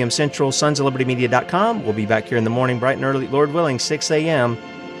 Eastern, 2 p.m. Central, sonsoflibertymedia.com. We'll be back here in the morning, bright and early, Lord willing, 6 a.m.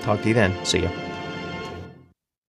 Talk to you then. See you.